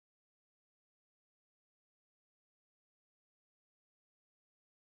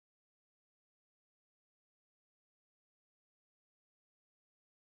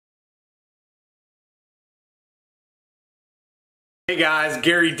Hey guys,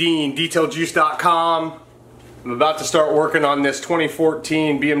 Garry Dean, DetailJuice.com. I'm about to start working on this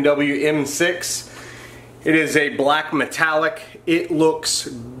 2014 BMW M6. It is a black metallic. It looks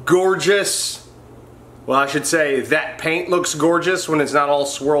gorgeous. Well, I should say that paint looks gorgeous when it's not all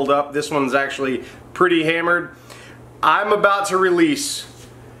swirled up. This one's actually pretty hammered. I'm about to release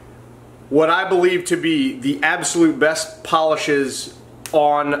what I believe to be the absolute best polishes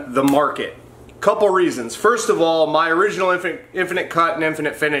on the market. Couple reasons. First of all, my original Infinite Cut and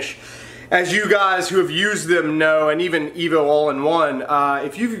Infinite Finish, as you guys who have used them know, and even Evo All-in-One,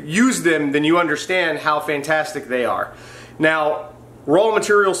 if you've used them, then you understand how fantastic they are. Now, raw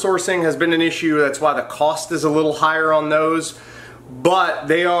material sourcing has been an issue. That's why the cost is a little higher on those, but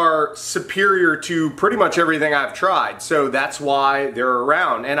they are superior to pretty much everything I've tried, so that's why they're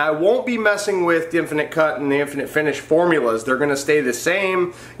around. And I won't be messing with the Infinite Cut and the Infinite Finish formulas. They're going to stay the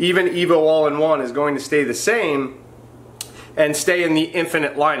same. Even Evo All-in-One is going to stay the same and stay in the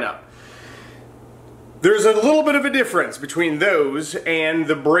Infinite lineup. There's a little bit of a difference between those and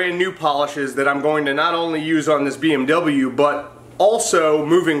the brand new polishes that I'm going to not only use on this BMW, but also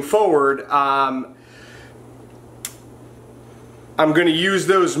moving forward, I'm going to use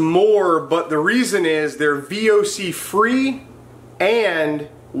those more, but the reason is they're VOC free and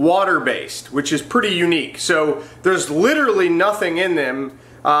water based, which is pretty unique. So there's literally nothing in them.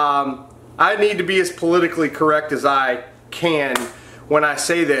 I need to be as politically correct as I can when I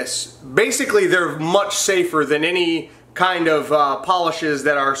say this. Basically, they're much safer than any kind of polishes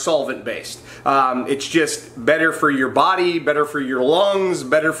that are solvent based. It's just better for your body, better for your lungs,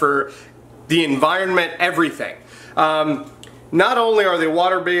 better for the environment, everything. Not only are they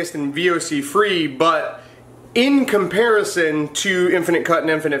water-based and VOC-free, but in comparison to Infinite Cut and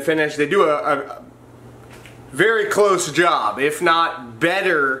Infinite Finish, they do a very close job, if not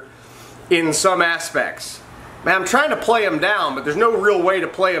better in some aspects. Man, I'm trying to play them down, but there's no real way to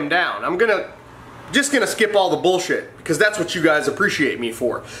play them down. I'm just gonna skip all the bullshit, because that's what you guys appreciate me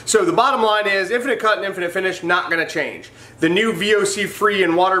for. So the bottom line is, Infinite Cut and Infinite Finish, not gonna change. The new VOC-free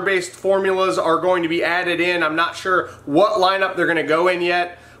and water-based formulas are going to be added in. I'm not sure what lineup they're gonna go in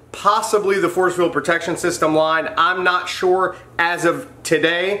yet. Possibly the force field protection system line. I'm not sure as of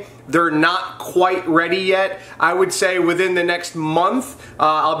today. They're not quite ready yet. I would say within the next month,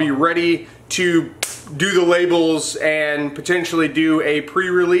 I'll be ready to do the labels and potentially do a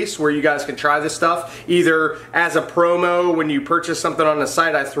pre-release where you guys can try this stuff. Either as a promo, when you purchase something on the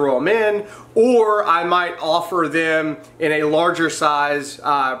site, I throw them in, or I might offer them in a larger size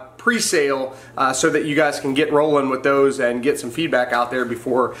pre-sale so that you guys can get rolling with those and get some feedback out there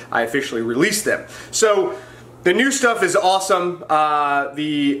before I officially release them. So the new stuff is awesome.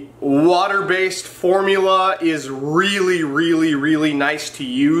 The water-based formula is really nice to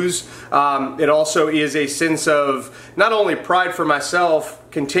use. It also is a sense of not only pride for myself,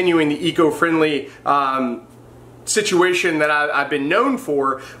 continuing the eco-friendly situation that I've been known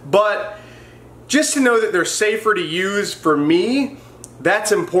for, but just to know that they're safer to use for me,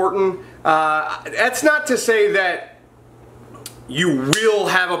 that's important. That's not to say that you will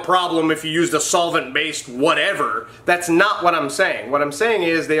have a problem if you use the solvent-based whatever. That's not what I'm saying. What I'm saying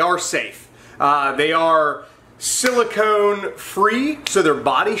is they are safe. They are silicone-free, so they're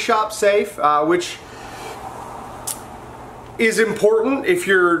body shop safe, which is important if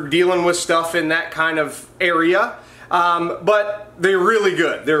you're dealing with stuff in that kind of area. But they're really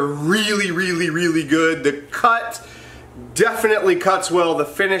good. They're really good. The cut definitely cuts well. The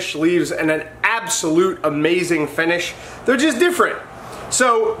finish leaves an absolute amazing finish. They're just different.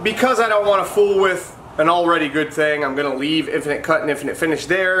 So because I don't want to fool with an already good thing, I'm going to leave Infinite Cut and Infinite Finish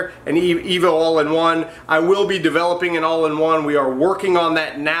there, and Evo All-in-One. I will be developing an All-in-One. We are working on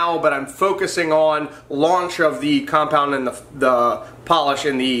that now, but I'm focusing on launch of the compound and the polish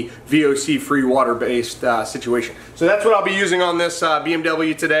in the VOC-free water-based situation. So that's what I'll be using on this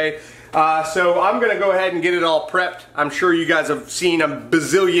BMW today. So I'm going to go ahead and get it all prepped. I'm sure you guys have seen a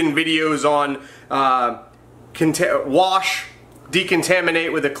bazillion videos on wash,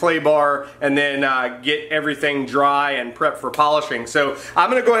 decontaminate with a clay bar, and then get everything dry and prep for polishing. So I'm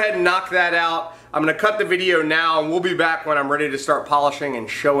going to go ahead and knock that out. I'm going to cut the video now, and we'll be back when I'm ready to start polishing and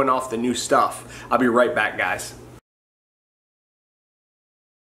showing off the new stuff. I'll be right back, guys.